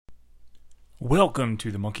Welcome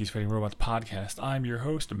to the Monkeys Fighting Robots podcast. I'm your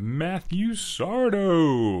host, Matthew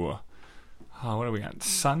Sardo. What do we got?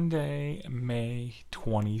 Sunday, May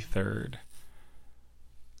 23rd.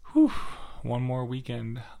 Whew. One more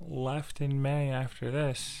weekend left in May after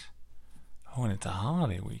this. Oh, and it's a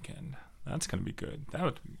holiday weekend. That's going to be good. That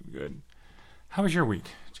would be good. How was your week?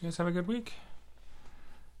 Did you guys have a good week?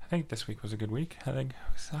 I think this week was a good week. I think it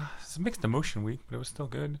was a mixed emotion week, but it was still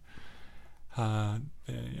good.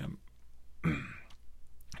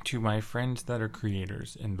 To my friends that are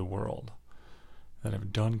creators in the world that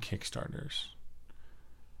have done Kickstarters,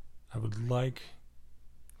 I would like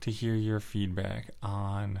to hear your feedback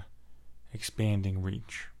on expanding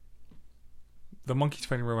reach. The Monkeys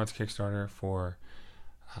Fighting Robots Kickstarter for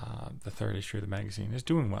the third issue of the magazine is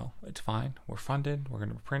doing well. It's fine. We're funded. We're going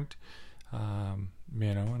to print, and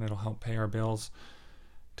it'll help pay our bills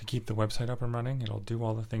to keep the website up and running. It'll do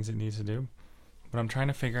all the things it needs to do. But I'm trying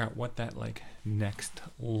to figure out what that next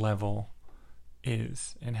level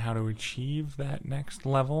is and how to achieve that next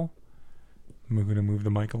level. I'm going to move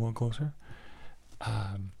the mic a little closer.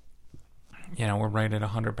 We're right at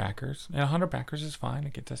 100 backers. And 100 backers is fine.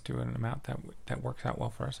 It gets us to an amount that works out well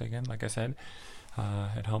for us. Again, like I said,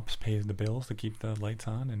 it helps pay the bills to keep the lights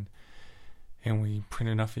on. And we print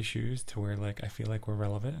enough issues to where I feel like we're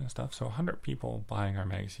relevant and stuff. So 100 people buying our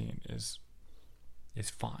magazine is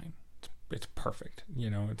fine. It's perfect,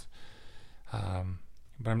 but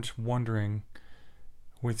I'm just wondering,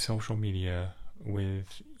 with social media,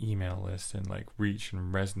 with email lists and reach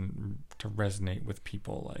and resonate with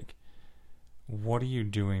people, what are you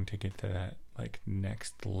doing to get to that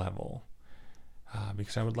next level?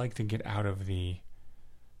 Because I would like to get out of the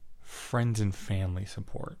friends and family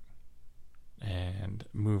support and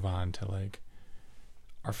move on to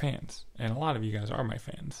our fans. And a lot of you guys are my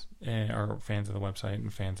fans and are fans of the website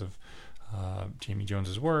and fans of Jamie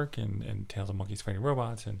Jones's work and Tales of Monkeys Fighting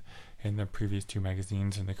Robots and the previous two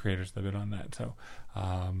magazines and the creators that have been on that. So,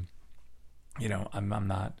 I'm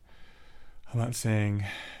not saying,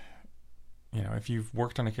 if you've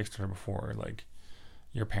worked on a Kickstarter before,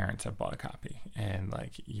 your parents have bought a copy and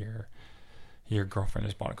your girlfriend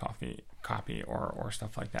has bought a copy or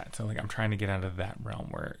stuff like that. So I'm trying to get out of that realm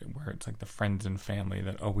where it's the friends and family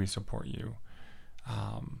that always support you,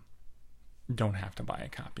 don't have to buy a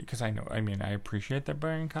copy, because I appreciate their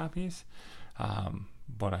buying copies,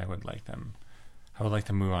 but I would like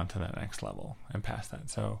to move on to that next level and past that.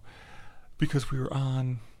 So because we were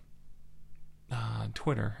on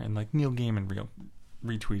Twitter and Neil Gaiman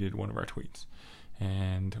retweeted one of our tweets,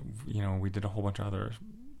 and we did a whole bunch of other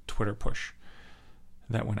Twitter push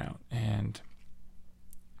that went out and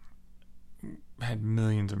had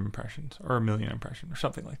millions of impressions, or 1 million impressions or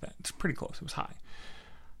something like that. It's pretty close. It was high.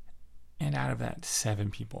 And out of that,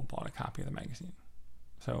 7 people bought a copy of the magazine.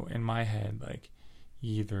 So in my head,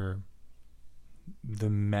 either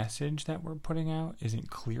the message that we're putting out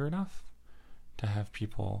isn't clear enough to have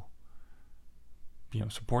people,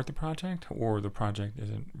 support the project, or the project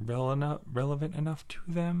isn't relevant enough to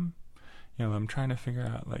them. I'm trying to figure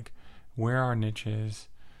out where our niche is,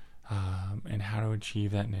 and how to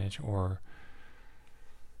achieve that niche, or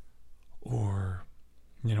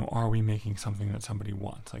are we making something that somebody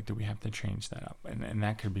wants? Do we have to change that up? And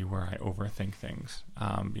that could be where I overthink things,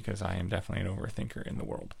 because I am definitely an overthinker in the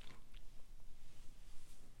world.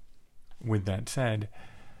 With that said,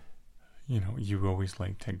 you always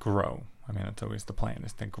like to grow. That's always the plan,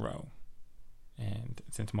 is to grow. And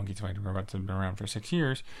since Monkeys Fighting Robots have been around for 6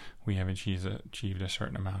 years, we have achieved a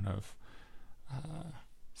certain amount of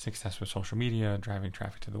success with social media, driving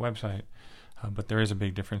traffic to the website. But there is a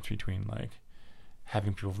big difference between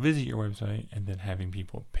having people visit your website and then having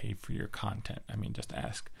people pay for your content. Just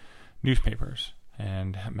ask newspapers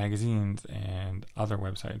and magazines and other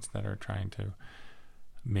websites that are trying to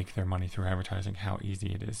make their money through advertising, how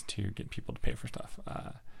easy it is to get people to pay for stuff.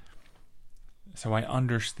 So I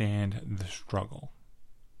understand the struggle,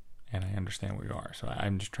 and I understand where you are. So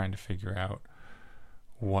I'm just trying to figure out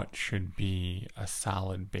what should be a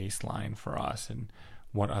solid baseline for us and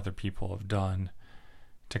what other people have done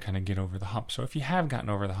to kind of get over the hump. So if you have gotten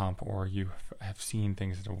over the hump, or you have seen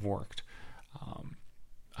things that have worked,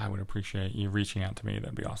 I would appreciate you reaching out to me.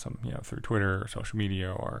 That'd be awesome. Through Twitter or social media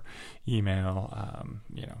or email.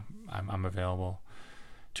 I'm available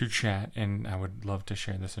to chat, and I would love to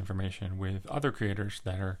share this information with other creators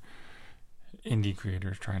that are indie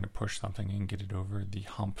creators trying to push something and get it over the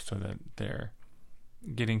hump so that they're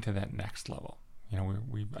getting to that next level.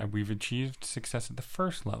 We've achieved success at the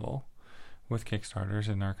first level with Kickstarters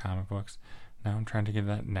and our comic books. Now I'm trying to get to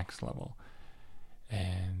that next level.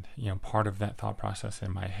 And, part of that thought process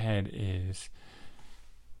in my head is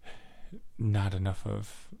not enough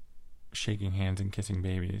of shaking hands and kissing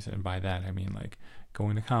babies. And by that, I mean like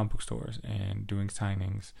going to comic book stores and doing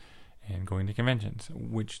signings and going to conventions,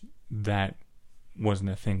 which that wasn't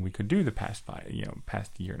a thing we could do the past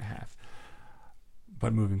year and a half.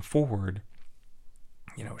 But moving forward,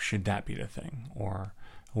 should that be the thing? Or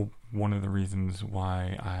one of the reasons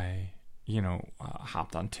why I,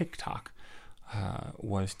 hopped on TikTok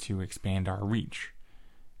was to expand our reach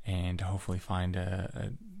and hopefully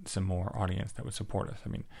find some more audience that would support us. I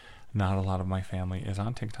mean, not a lot of my family is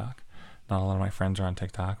on TikTok. Not a lot of my friends are on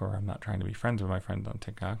TikTok, or I'm not trying to be friends with my friends on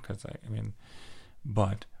TikTok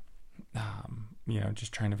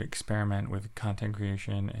just trying to experiment with content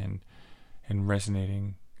creation and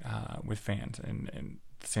resonating with fans. And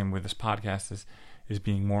the same with this podcast is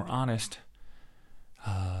being more honest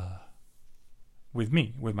with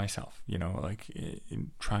me, with myself,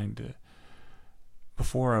 in trying to,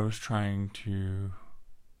 before I was trying to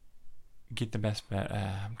get the best bet.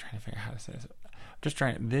 I'm trying to figure out how to say this.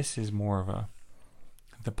 This is more of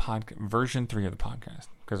version 3 of the podcast,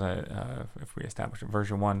 because if we establish it,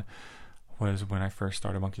 version 1 was when I first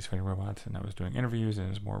started Monkeys Fighting Robots, and I was doing interviews, and it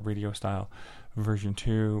was more radio style. Version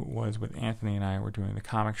 2 was with Anthony and I were doing the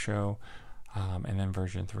comic show, and then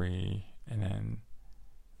version 3, and then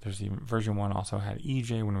there's even version 1 also had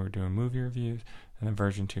EJ when we were doing movie reviews, and then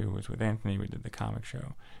version 2 was with Anthony, we did the comic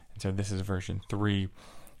show. And so this is version 3,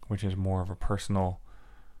 which is more of a personal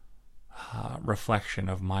reflection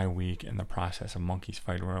of my week and the process of Monkeys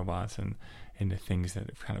Fighting Robots, and the things that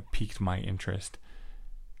have kind of piqued my interest,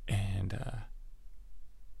 and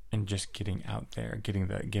just getting out there,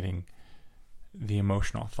 getting the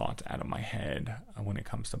emotional thoughts out of my head when it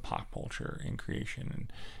comes to pop culture and creation,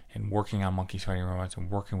 and working on Monkeys Fighting Robots,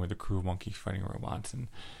 and working with the crew of Monkeys Fighting Robots, and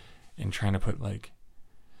trying to put like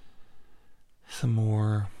some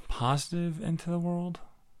more positive into the world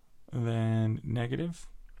than negative.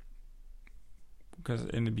 Because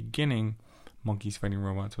in the beginning, Monkeys Fighting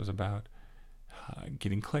Robots was about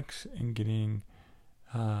getting clicks and getting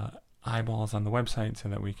eyeballs on the website so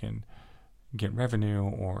that we can get revenue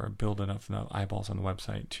or build enough eyeballs on the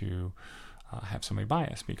website to have somebody buy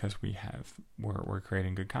us, because we're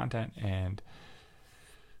creating good content, and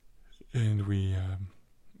we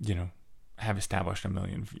have established 1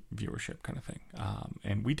 million viewership kind of thing,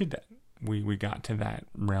 and we did that. We got to that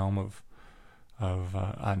realm of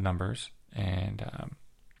numbers, and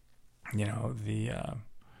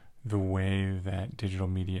the way that digital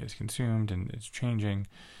media is consumed and it's changing,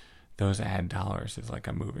 those ad dollars is like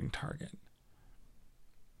a moving target,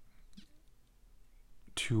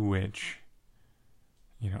 to which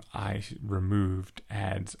I removed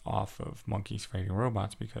ads off of Monkeys Fighting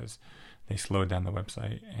Robots because they slowed down the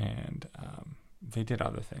website, and they did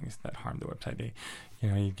other things that harmed the website.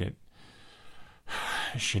 You get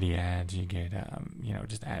shitty ads, you get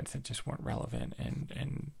just ads that just weren't relevant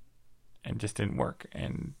and just didn't work,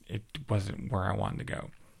 and it wasn't where I wanted to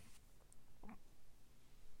go.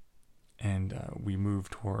 And we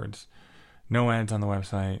moved towards no ads on the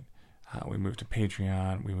website. We moved to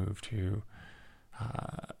Patreon. We moved to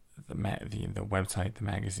the website, the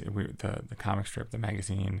magazine, the comic strip, the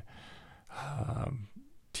magazine,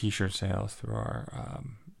 T-shirt sales through our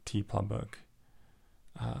TeePublic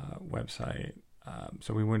website.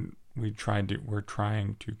 So we're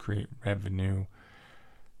trying to create revenue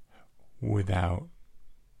without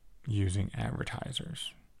using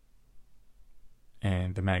advertisers.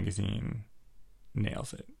 And the magazine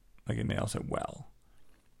nails it. Like, it nails it well.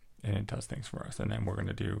 And it does things for us. And then we're going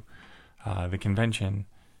to do the convention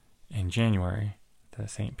in January, the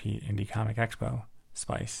St. Pete Indie Comic Expo,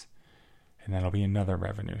 Spice. And that'll be another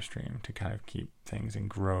revenue stream to kind of keep things and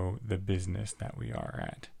grow the business that we are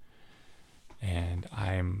at. And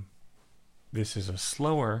this is a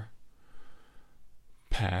slower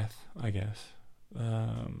path, I guess,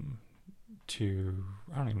 I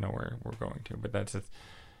don't even know where we're going to, but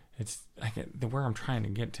where I'm trying to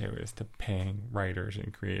get to is to paying writers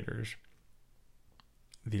and creators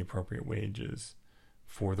the appropriate wages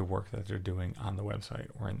for the work that they're doing on the website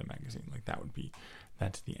or in the magazine. Like,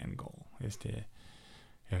 that's the end goal, is to,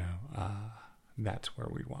 that's where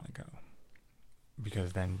we want to go.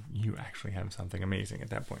 Because then you actually have something amazing at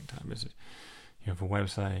that point in time. You have a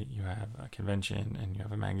website, you have a convention, and you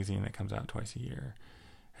have a magazine that comes out twice a year.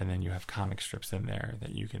 And then you have comic strips in there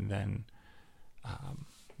that you can then,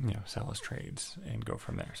 sell as trades and go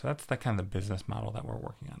from there. So that's the kind of the business model that we're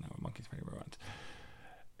working on now with Monkeys Fighting Robots.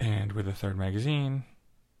 And with the third magazine,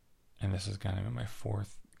 and this is kind of my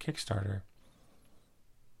 4th Kickstarter,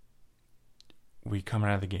 we come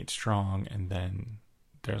out of the gate strong, and then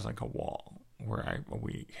there's like a wall. where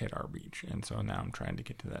we hit our reach. And so now I'm trying to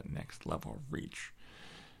get to that next level of reach.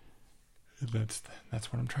 That's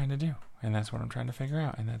what I'm trying to do, and that's what I'm trying to figure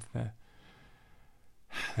out, and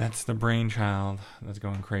that's the brainchild that's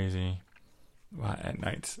going crazy at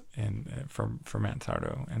nights, and for Matt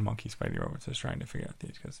Sardo and Monkeys Fighting Robots is trying to figure out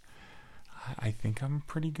these, because I think I'm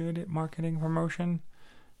pretty good at marketing promotion,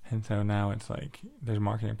 and so now it's like there's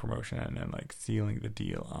marketing promotion and then like sealing the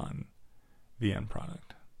deal on the end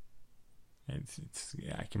product.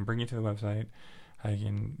 I can bring you to the website, I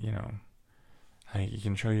can I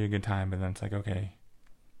can show you a good time, but then it's like, okay,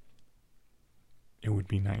 it would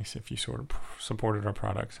be nice if you sort of supported our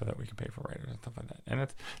product so that we could pay for writers and stuff like that. And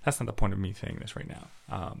that's not the point of me saying this right now.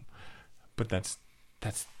 But that's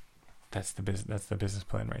the business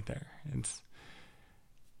plan right there.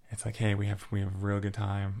 It's like, hey, we have a real good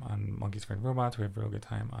time on Monkeys Fighting Robots. We have a real good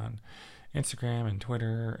time on Instagram and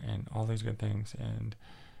Twitter and all these good things. And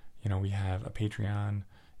we have a Patreon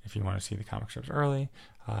if you want to see the comic strips early.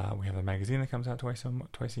 We have a magazine that comes out twice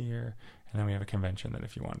a year, and then we have a convention that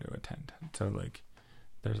if you want to attend. So like,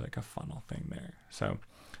 there's like a funnel thing there. So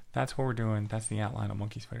that's what we're doing. That's the outline of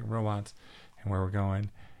Monkeys Fighting Robots and where we're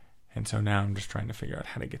going. And so now I'm just trying to figure out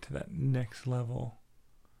how to get to that next level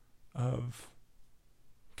of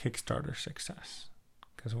Kickstarter success,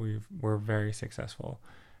 because we're very successful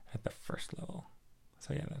at the first level.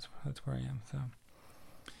 So yeah, that's where I am. So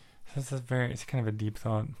it's kind of a deep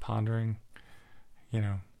thought, pondering.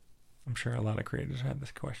 I'm sure a lot of creators have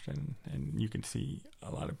this question, and you can see a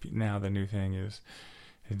lot of people now. The new thing is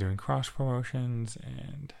doing cross promotions,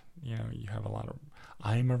 and you have a lot of.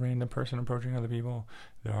 I'm a random person approaching other people.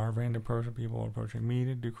 There are random people approaching me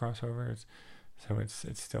to do crossovers. So it's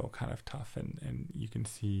still kind of tough, and you can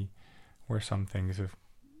see where some things have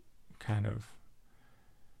kind of.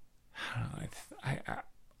 I don't know.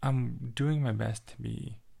 I'm doing my best to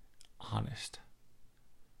be honest.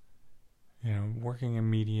 Working in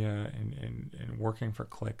media and working for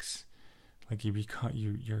clicks, like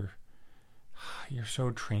you're so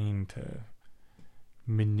trained to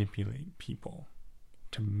manipulate people,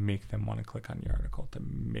 to make them want to click on your article, to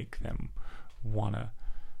make them want to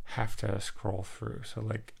have to scroll through. So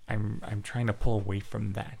like I'm trying to pull away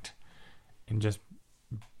from that and just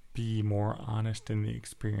be more honest in the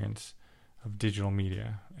experience of digital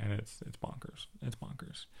media, and it's bonkers. It's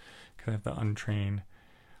bonkers because I have to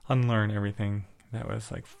unlearn everything that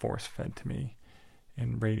was like force fed to me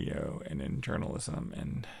in radio and in journalism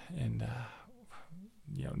and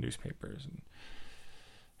newspapers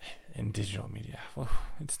and digital media.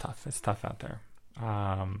 It's tough. It's tough out there.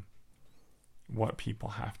 What people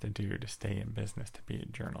have to do to stay in business to be a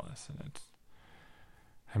journalist,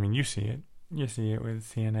 and you see it. You see it with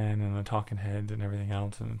CNN and the talking heads and everything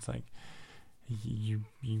else, and it's like you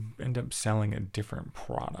end up selling a different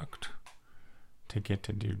product to get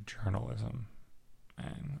to do journalism.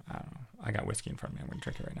 And I don't know. I got whiskey in front of me. I'm going to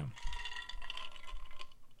drink it right now.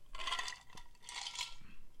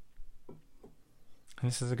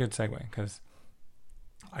 And this is a good segue because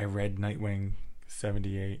I read Nightwing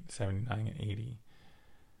 78, 79, and 80.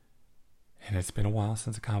 And it's been a while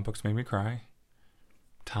since the comic books made me cry.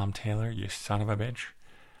 Tom Taylor, you son of a bitch.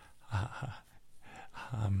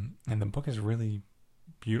 And the book is really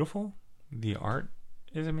beautiful. The art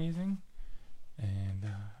is amazing. And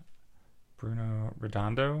Bruno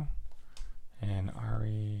Redondo and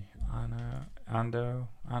Ari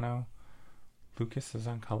Ano Lucas is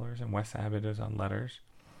on colors, and Wes Abbott is on letters.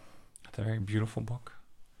 It's a very beautiful book.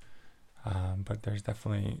 But there's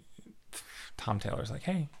definitely Tom Taylor's like,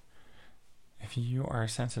 hey, if you are a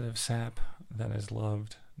sensitive sap that has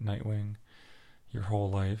loved Nightwing your whole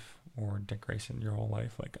life, or Dick Grayson your whole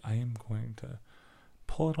life, like, I am going to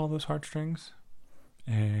pull at all those heartstrings,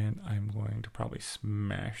 and I'm going to probably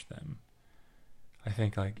smash them. I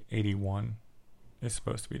think like 81 is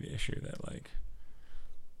supposed to be the issue that like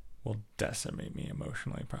will decimate me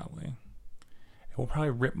emotionally. Probably it will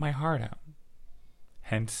probably rip my heart out.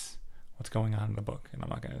 Hence what's going on in the book, and I'm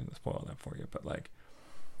not going to spoil that for you. But like,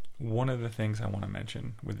 one of the things I want to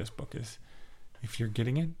mention with this book is, if you're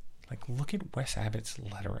getting it, like, look at Wes Abbott's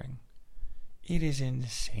lettering. It is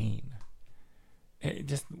insane.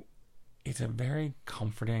 It's a very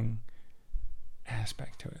comforting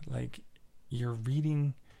aspect to it. Like, you're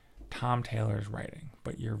reading Tom Taylor's writing,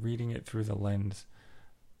 but you're reading it through the lens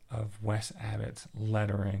of Wes Abbott's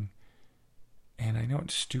lettering. And I know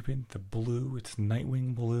it's stupid, the blue, it's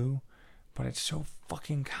Nightwing blue, but it's so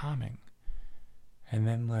fucking calming. And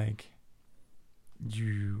then like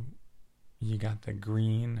you got the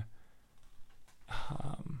green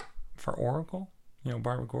for Oracle,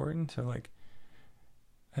 Barbara Gordon. So like,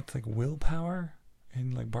 that's like willpower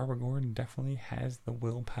and like Barbara Gordon definitely has the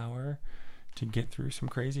willpower to get through some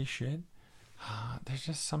crazy shit. There's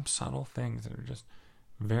just some subtle things that are just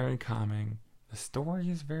very calming. The story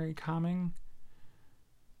is very calming,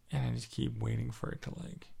 and I just keep waiting for it to,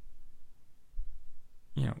 like,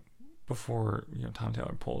 before Tom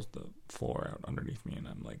Taylor pulls the floor out underneath me and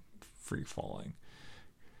I'm like free falling.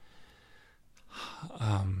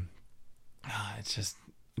 It's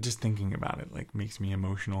just thinking about it like makes me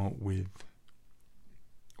emotional with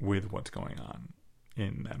what's going on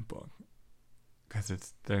in that book,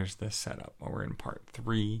 because there's this setup. We're in part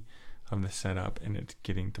 3 of the setup, and it's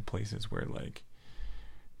getting to places where like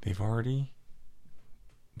they've already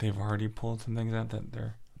pulled some things out that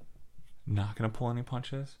they're not going to pull any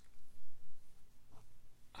punches.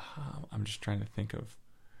 I'm just trying to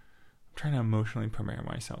emotionally prepare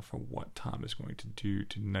myself for what Tom is going to do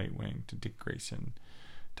to Nightwing, to Dick Grayson,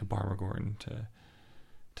 to Barbara Gordon, to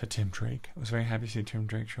Tim Drake. I was very happy to see Tim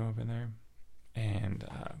Drake show up in there. And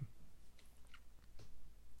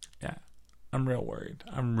yeah, I'm real worried.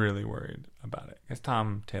 I'm really worried about it. Because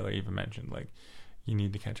Tom Taylor even mentioned, like, you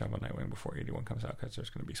need to catch up on Nightwing before 81 comes out, because there's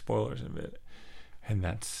going to be spoilers of it. And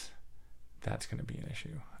that's going to be an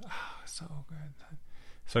issue. So good.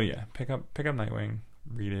 So yeah, pick up Nightwing,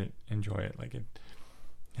 read it, enjoy it. Like, it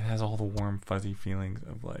has all the warm, fuzzy feelings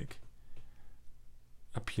of like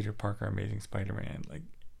a Peter Parker Amazing Spider-Man like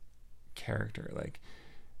character, like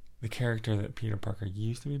the character that Peter Parker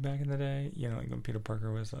used to be back in the day. Like when Peter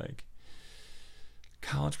Parker was like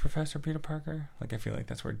college professor Peter Parker. Like, I feel like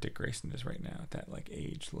that's where Dick Grayson is right now, at that like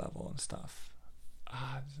age level and stuff.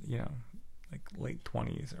 Like late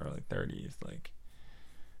 20s, early 30s, like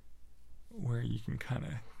where you can kind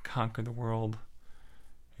of conquer the world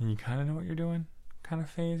and you kind of know what you're doing kind of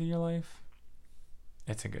phase of your life.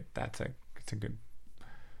 It's a good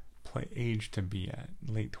age to be at,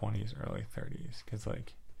 late 20s, early 30s, because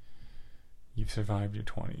like you've survived your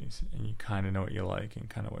 20s and you kind of know what you like and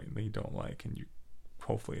kind of what you don't like, and you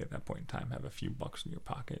hopefully at that point in time have a few bucks in your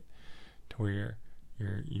pocket to where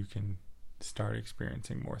you can start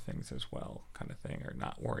experiencing more things as well, kind of thing, or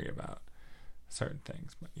not worry about certain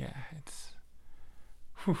things. But yeah,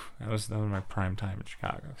 that was my prime time in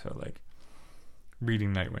Chicago. So like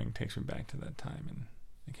reading Nightwing takes me back to that time, and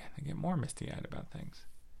again I get more misty-eyed about things.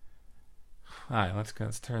 Alright,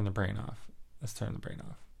 let's turn the brain off.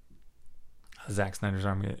 Zack Snyder's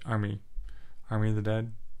Army of the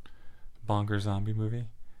Dead bonkers zombie movie.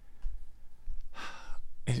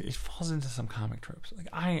 It falls into some comic tropes. Like,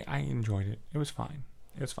 I enjoyed it. It was fine.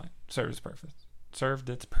 Served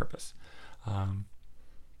its purpose. I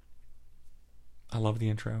love the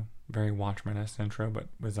intro. Very Watchmen-esque intro, but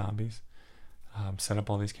with zombies. Set up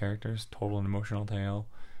all these characters. Total and emotional tale.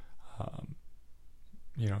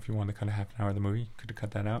 If you wanted to cut a half an hour of the movie, could have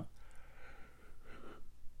cut that out.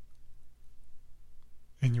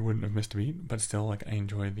 And you wouldn't have missed a beat. But still, like, I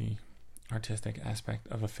enjoy the artistic aspect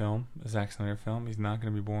of a film, a Zack Snyder film. He's not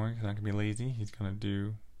going to be boring. He's not going to be lazy. He's going to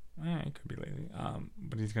do... he could be lazy.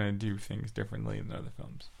 But he's going to do things differently than other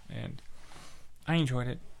films. And I enjoyed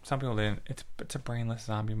it. Some people didn't. It's a brainless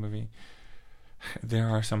zombie movie. There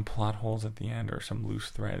are some plot holes at the end, or some loose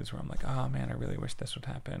threads where I'm like, oh man, I really wish this would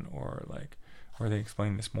happen, or they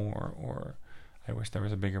explain this more, or I wish there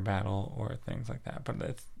was a bigger battle, or things like that. But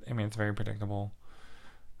it's very predictable.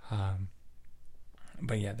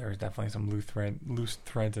 But yeah, there's definitely some loose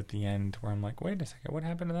threads at the end where I'm like, wait a second, what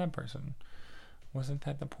happened to that person? Wasn't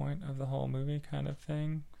that the point of the whole movie, kind of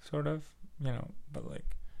thing, sort of, but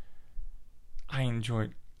like, I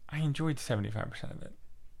enjoyed 75% of it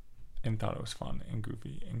and thought it was fun and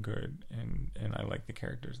goofy and good, and I liked the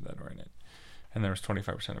characters that were in it. And there was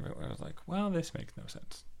 25% of it where I was like, well, this makes no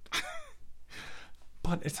sense.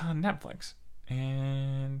 But it's on Netflix,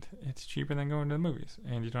 and it's cheaper than going to the movies,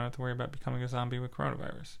 and you don't have to worry about becoming a zombie with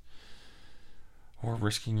coronavirus or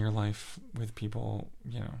risking your life with people.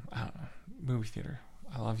 I don't know, movie theater,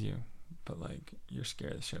 I love you, but like, you're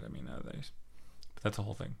scared the shit out of me nowadays. But that's the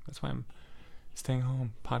whole thing. That's why I'm staying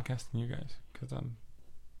home podcasting you guys, because I'm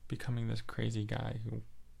becoming this crazy guy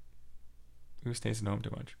who stays at home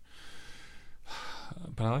too much.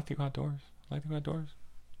 But I like to go outdoors.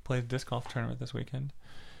 Played a disc golf tournament this weekend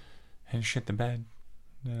and shit the bed.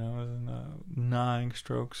 I was in 9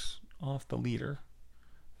 strokes off the leader.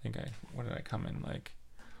 What did I come in like?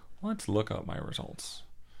 Let's look up my results.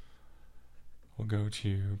 We'll go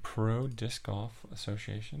to Pro Disc Golf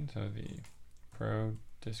Association. So the Pro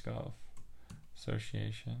Disc Golf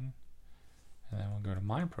Association. And then we'll go to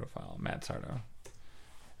my profile, Matt Sardo.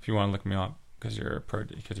 If you want to look me up because you're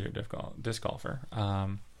a disc golfer.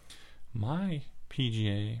 My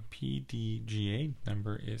PDGA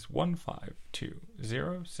number is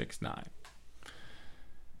 152069.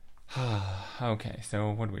 Okay,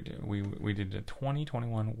 so what did we do? We did a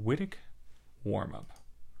 2021 Whittick warm-up,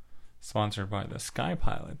 sponsored by the Sky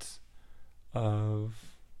Pilots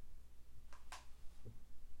of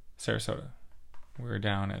Sarasota. We were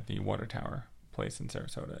down at the Water Tower place in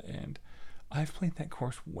Sarasota, and I've played that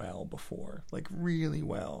course well before, like really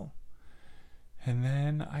well. And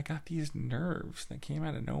then I got these nerves that came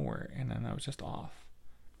out of nowhere, and then I was just off.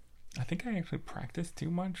 I think I actually practiced too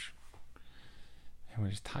much and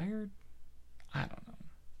was tired. I don't know.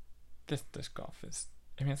 This golf is,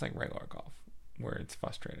 I mean, it's like regular golf where it's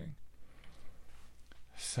frustrating.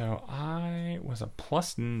 So I was a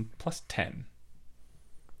plus 10,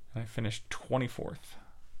 and I finished 24th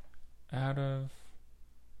out of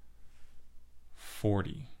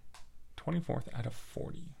 40. 24th out of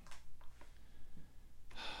 40.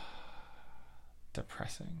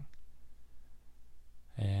 Depressing.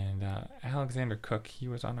 And Alexander Cook, he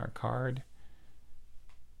was on our card,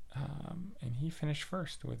 and he finished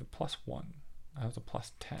first with a +1. I was a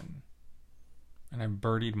 +10, and I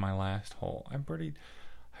birdied my last hole. I birdied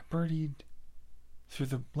through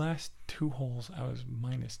the last 2 holes. I was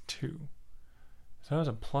 -2, so I was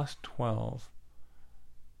a +12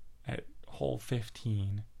 at hole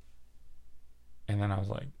 15, and then I was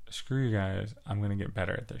like, screw you guys, I'm gonna get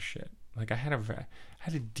better at this shit. Like I had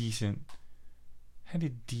a decent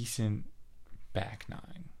back 9.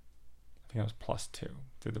 I think I was +2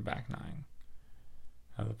 through the back 9.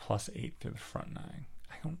 I was a +8 through the front 9.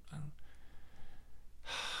 I don't.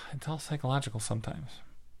 It's all psychological sometimes.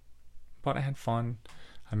 But I had fun.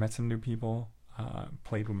 I met some new people.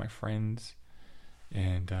 Played with my friends,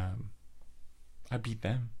 and I beat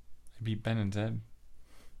them. I beat Ben and Zed.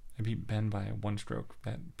 I beat Ben by 1 stroke.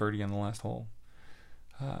 That birdie on the last hole.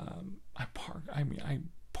 I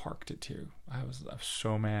parked it too. I was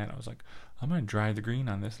so mad. I was like, I'm gonna drive the green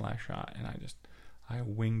on this last shot, and I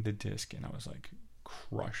winged the disc, and I was like,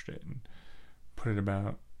 crushed it and put it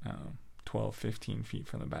about 12-15 feet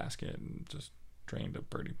from the basket, and just drained a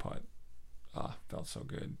birdie putt. Felt so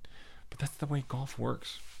good. But that's the way golf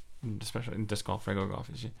works, especially in disc golf. Regular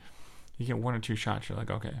golf is you get 1 or 2 shots, you're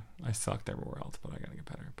like, okay, I sucked everywhere else, but I gotta get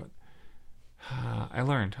better. But I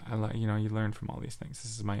learned. You learn from all these things.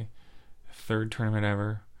 This is my 3rd tournament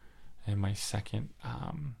ever, and my 2nd,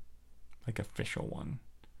 official one.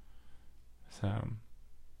 So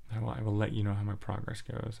I will let you know how my progress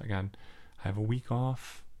goes. I have a week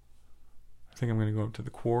off. I think I'm going to go up to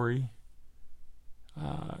the quarry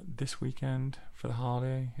this weekend for the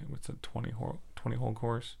holiday. It's a 20 hole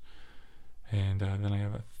course, and then I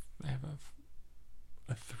have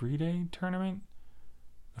a 3-day tournament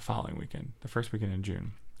the following weekend, the first weekend in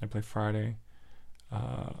June. I play Friday,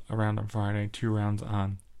 a round on Friday, 2 rounds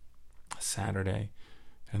on Saturday,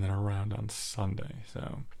 and then a round on Sunday.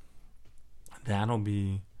 So that'll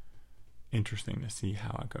be interesting to see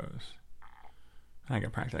how it goes. I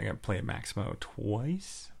got practice. I got to play at Maximo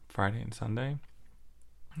twice, Friday and Sunday.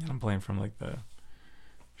 And I'm playing from like the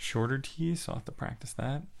shorter tees, so I'll have to practice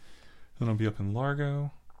that. Then I'll be up in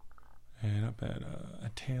Largo and up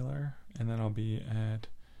at Taylor, and then I'll be at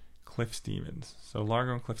Cliff Stevens. So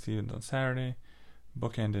Largo and Cliff Stevens on Saturday,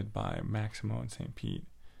 bookended by Maximo and St. Pete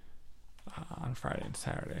on Friday and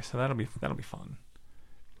Saturday. So that'll be fun.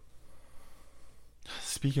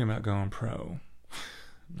 Speaking about going pro,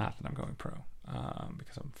 not that I'm going pro,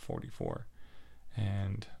 because I'm 44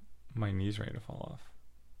 and my knee's ready to fall off.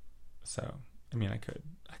 So I mean, I could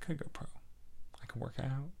go pro. I could work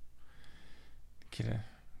out, get a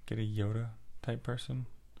Yoda type person,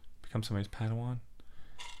 become somebody's Padawan,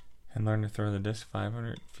 and learn to throw the disc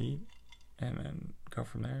 500 feet, and then go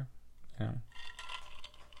from there. You know,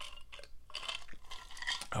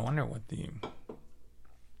 I wonder what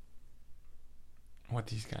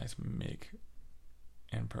these guys make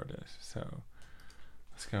in pro disc. So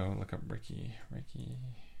let's go look up Ricky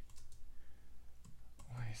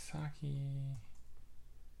Waisaki.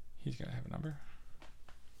 He's gonna have a number.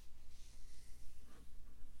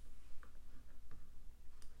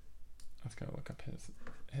 Let's go look up his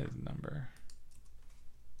number.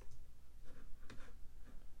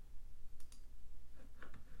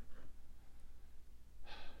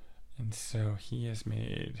 And so he has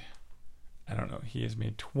made, he has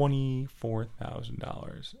made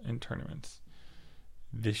 $24,000 in tournaments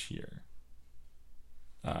this year.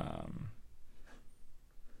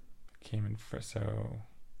 Came in first, so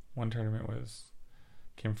one tournament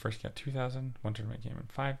came first, got 2,000. One tournament came in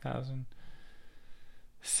 5,000,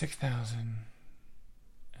 6,000,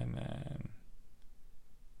 and then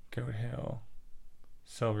Goat Hill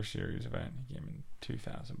Silver Series event. He came in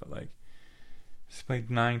 2000, but like he's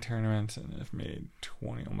played 9 tournaments and has made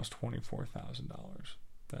almost $24,000.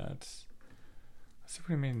 Let's see what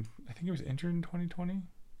he made. I think he was injured in 2020. He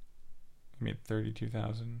made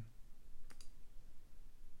 32,000.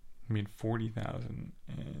 He made 40,000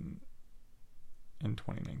 in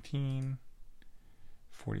 2019.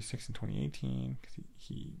 46 in 2018 because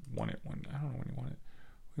he won it when I don't know when he won it.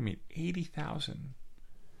 We made 80,000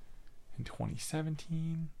 in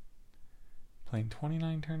 2017, playing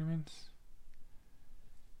 29 tournaments.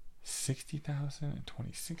 60,000 in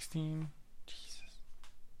 2016. Jesus.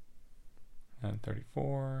 And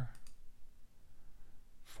 34,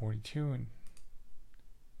 42, and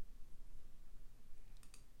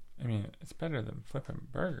I mean it's better than flipping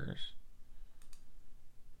burgers.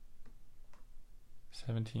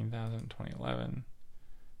 17,000 in 2011,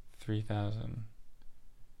 3,000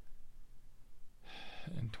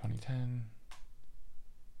 in 2010,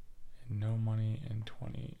 and no money in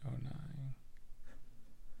 2009.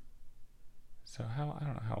 So I don't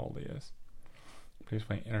know how old he is. But he was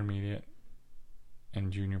playing intermediate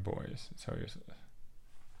and junior boys. So he's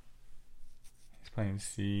playing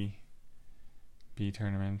C, B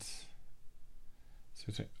tournaments. So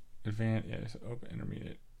it's advanced, yeah, it's open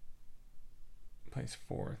intermediate. Plays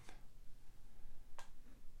 4th.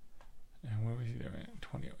 And what was he doing in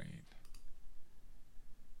 2008?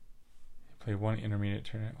 He played 1 intermediate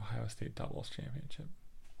tournament, Ohio State doubles championship.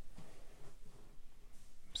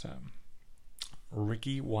 So,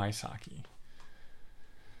 Ricky Wysocki.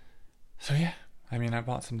 So yeah, I mean, I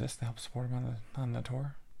bought some discs to help support him on the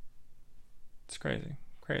tour. It's crazy.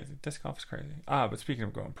 Disc golf is crazy. But speaking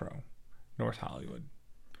of going pro, North Hollywood.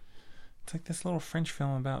 It's like this little French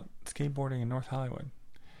film about skateboarding in North Hollywood.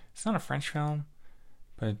 It's not a French film,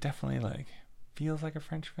 but it definitely like feels like a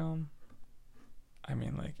French film. I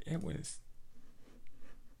mean, like it was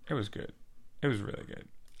good. It was really good.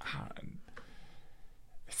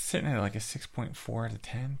 It's sitting at like a 6.4 out of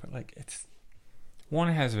 10, but like it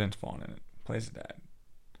has Vince Vaughn in it. Plays a dad.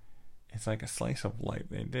 It's like a slice of life.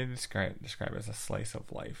 They describe it as a slice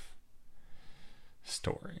of life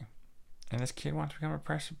story. And this kid wants to become a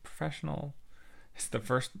professional. It's the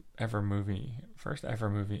first ever movie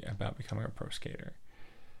about becoming a pro skater.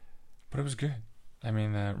 But it was good. I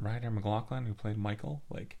mean, Ryder McLaughlin, who played Michael,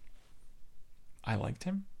 like, I liked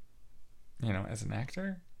him, as an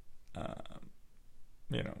actor.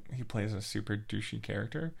 He plays a super douchey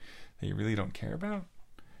character that you really don't care about.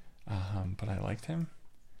 But I liked him.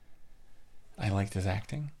 I liked his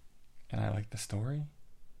acting, and I liked the story,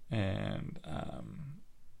 and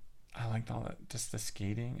I liked all that, just the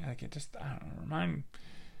skating. Like it just, I don't know,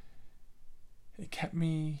 it kept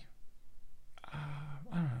me, I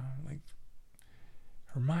don't know, like,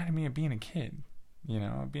 reminded me of being a kid,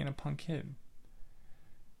 being a punk kid.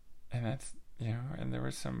 And that's, and there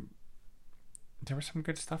was some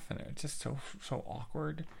good stuff in it. It's just so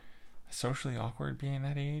awkward, socially awkward being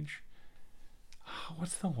that age.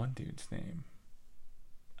 What's the one dude's name?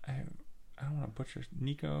 I don't want to butcher.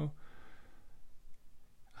 Nico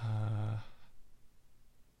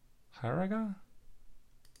Haraga?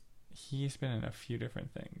 He's been in a few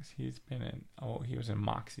different things. He was in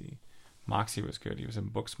Moxie. Moxie was good. He was in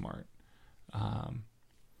Booksmart. I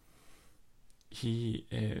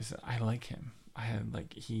like him.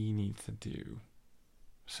 He needs to do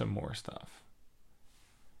some more stuff.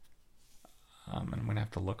 And I'm going to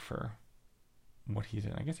have to look for what he's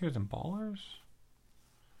in. I guess he was in Ballers.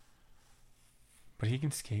 But he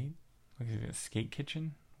can skate. Look at the Skate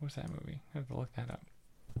Kitchen. What's that movie? I have to look that up.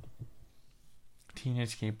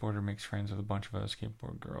 Teenage skateboarder makes friends with a bunch of other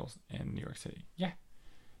skateboard girls in New York City. Yeah.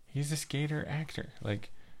 He's a skater actor.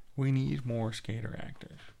 Like, we need more skater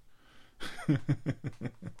actors.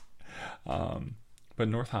 But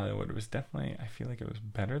North Hollywood was definitely, I feel like it was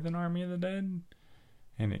better than Army of the Dead.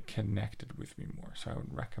 And it connected with me more. So I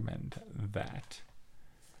would recommend that.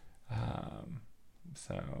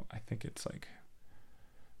 So I think it's like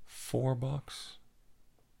 $4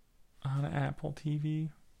 on Apple TV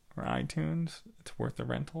or iTunes. It's worth the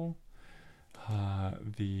rental.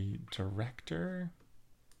 The director,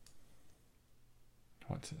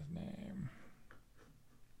 what's his name?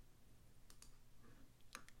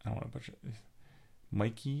 I don't want to butcher it.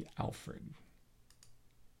 Mikey Alfred.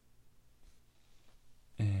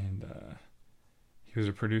 And he was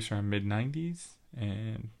a producer on mid-90s,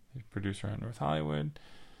 and he's a producer on North Hollywood.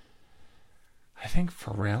 I think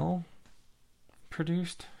Pharrell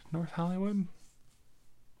produced North Hollywood.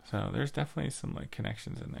 So there's definitely some like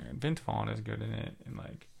connections in there. And Vince Vaughn is good in it, and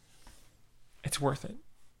like it's worth it.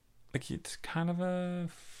 Like it's kind of a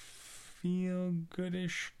feel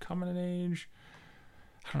goodish coming of age.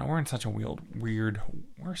 I don't know, we're in such a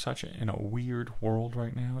in a weird world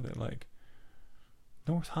right now that like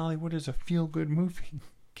North Hollywood is a feel-good movie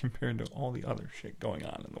compared to all the other shit going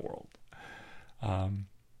on in the world.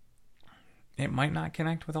 It might not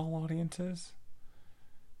connect with all audiences,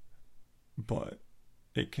 but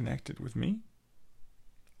it connected with me.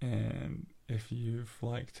 And if you've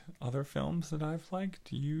liked other films that I've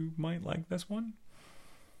liked, you might like this one.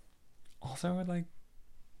 Also, I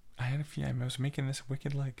was making this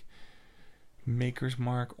wicked like Maker's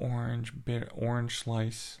Mark orange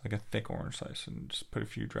slice, like a thick orange slice, and just put a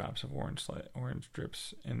few drops of orange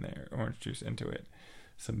drips in there, orange juice into it,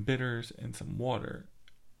 some bitters and some water,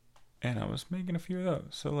 and I was making a few of those.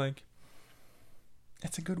 So like,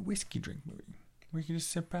 it's a good whiskey drink movie where you can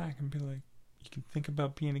just sit back and be like, you can think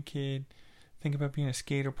about being a kid, think about being a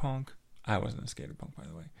skater punk. I wasn't a skater punk, by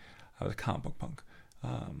the way. I was a comic book punk.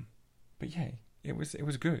 But yeah, it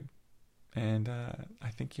was good, and I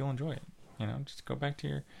think you'll enjoy it. You know, just go back to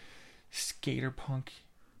your skater punk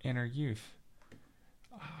inner youth.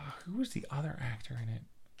 Who was the other actor in it?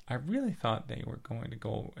 I really thought they were going to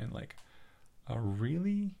go in like a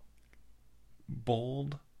really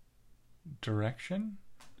bold direction.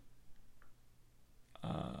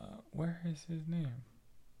 Where is his name?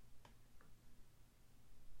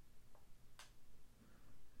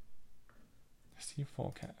 See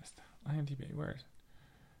full cast. IMDb, where is it?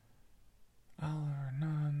 All or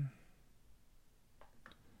none.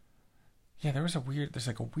 Yeah, there's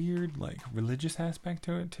like a weird like religious aspect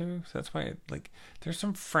to it too. So that's why there's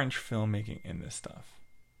some French filmmaking in this stuff.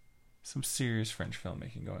 Some serious French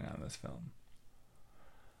filmmaking going on in this film.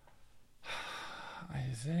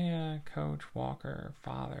 Isaiah, Coach, Walker,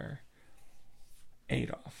 Father,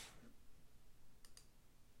 Adolf.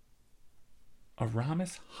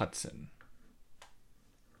 Aramis Hudson.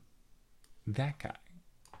 That guy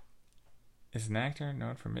is an actor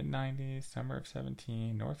known for mid-90s, summer of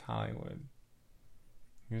 17, North Hollywood.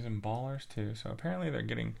 He was in Ballers too, so apparently they're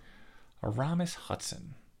getting Aramis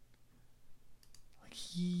Hudson. Like,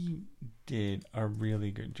 he did a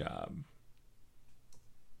really good job.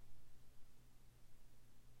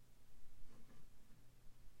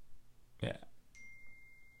 Yeah.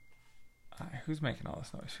 Who's making all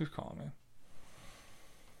this noise? Who's calling me?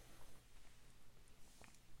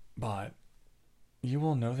 But you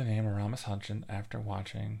will know the name Aramis Hudson after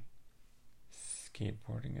watching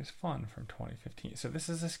Skateboarding is Fun from 2015. So this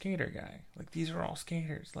is a skater guy. Like, these are all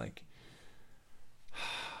skaters. Like,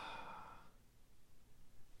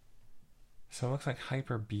 so it looks like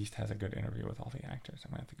Hyper Beast has a good interview with all the actors.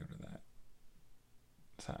 I might have to go to that.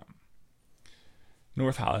 So,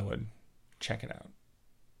 North Hollywood, check it out.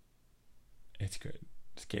 It's good.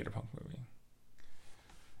 Skater punk movie.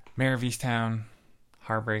 Mayor of Easttown,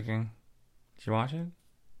 heartbreaking. Did you watch it?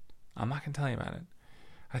 I'm not going to tell you about it.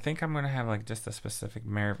 I think I'm going to have like just a specific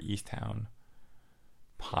Mayor of Easttown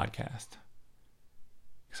podcast.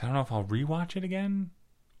 Because I don't know if I'll rewatch it again,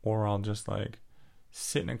 or I'll just like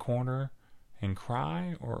sit in a corner and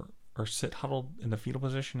cry, or sit huddled in the fetal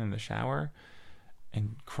position in the shower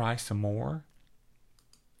and cry some more.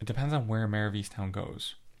 It depends on where Mayor of Easttown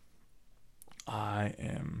goes. I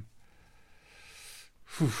am...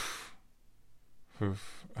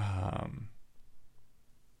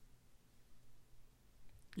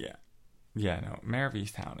 no, Mayor of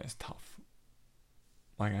Easttown is tough.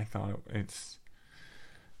 Like, I thought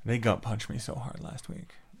they gut punched me so hard last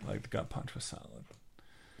week. Like, the gut punch was solid.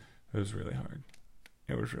 It was really hard.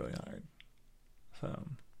 So,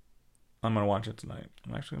 I'm going to watch it tonight.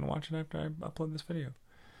 I'm actually going to watch it after I upload this video.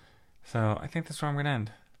 So, I think that's where I'm going to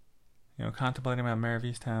end. You know, contemplating about Mayor of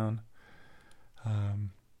Easttown.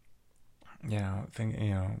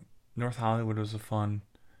 North Hollywood was a fun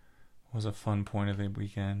point of the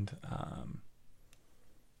weekend.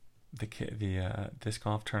 The disc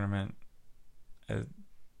golf tournament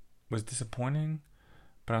was disappointing,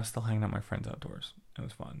 but I was still hanging out with my friends outdoors. It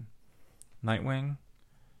was fun. Nightwing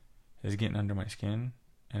is getting under my skin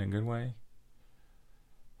in a good way.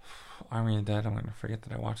 Army of the Dead, I'm going to forget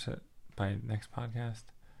that I watched it by next podcast.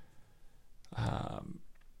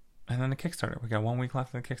 And then the Kickstarter. We got 1 week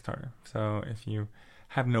left of the Kickstarter. So if you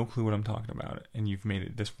have no clue what I'm talking about and you've made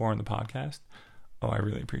it this far in the podcast, I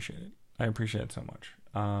really appreciate it. I appreciate it so much.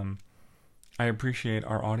 I appreciate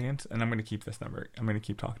our audience, and I'm going to keep this number. I'm going to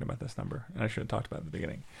keep talking about this number, and I should have talked about it at the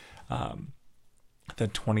beginning. The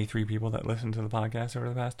 23 people that listened to the podcast over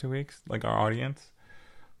the past 2 weeks, like our audience.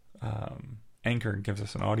 Anchor gives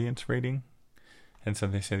us an audience rating, and so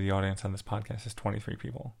they say the audience on this podcast is 23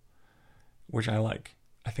 people, which I like.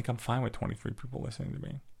 I think I'm fine with 23 people listening to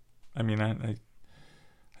me. I mean, I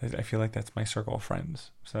I feel like that's my circle of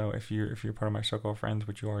friends. So if you're part of my circle of friends,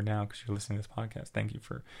 which you are now because you're listening to this podcast, thank you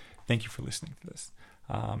for listening to this,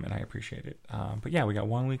 and I appreciate it. But yeah, we got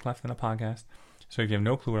 1 week left in the podcast. So if you have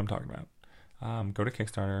no clue what I'm talking about, go to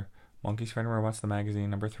Kickstarter, Monkeys Fighting Robots, the magazine,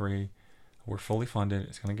 number 3. We're fully funded.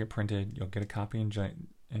 It's going to get printed. You'll get a copy in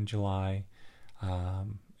July.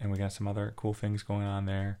 And we got some other cool things going on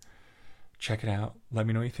there. Check it out. Let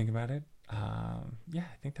me know what you think about it. Yeah,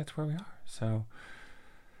 I think that's where we are. So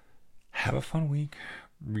have a fun week.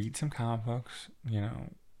 Read some comic books.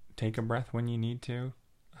 Take a breath when you need to.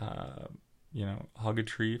 Hug a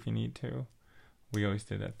tree if you need to. We always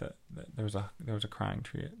did at there was a crying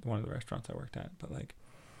tree at one of the restaurants I worked at. But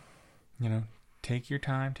take your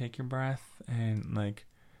time, take your breath, and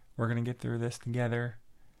we're gonna get through this together,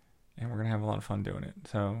 and we're gonna have a lot of fun doing it.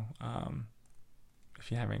 So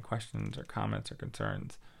if you have any questions or comments or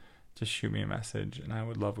concerns, just shoot me a message, and I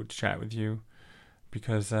would love to chat with you,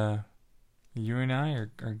 because you and I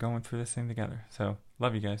are going through this thing together. So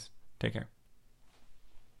love you guys. Take care.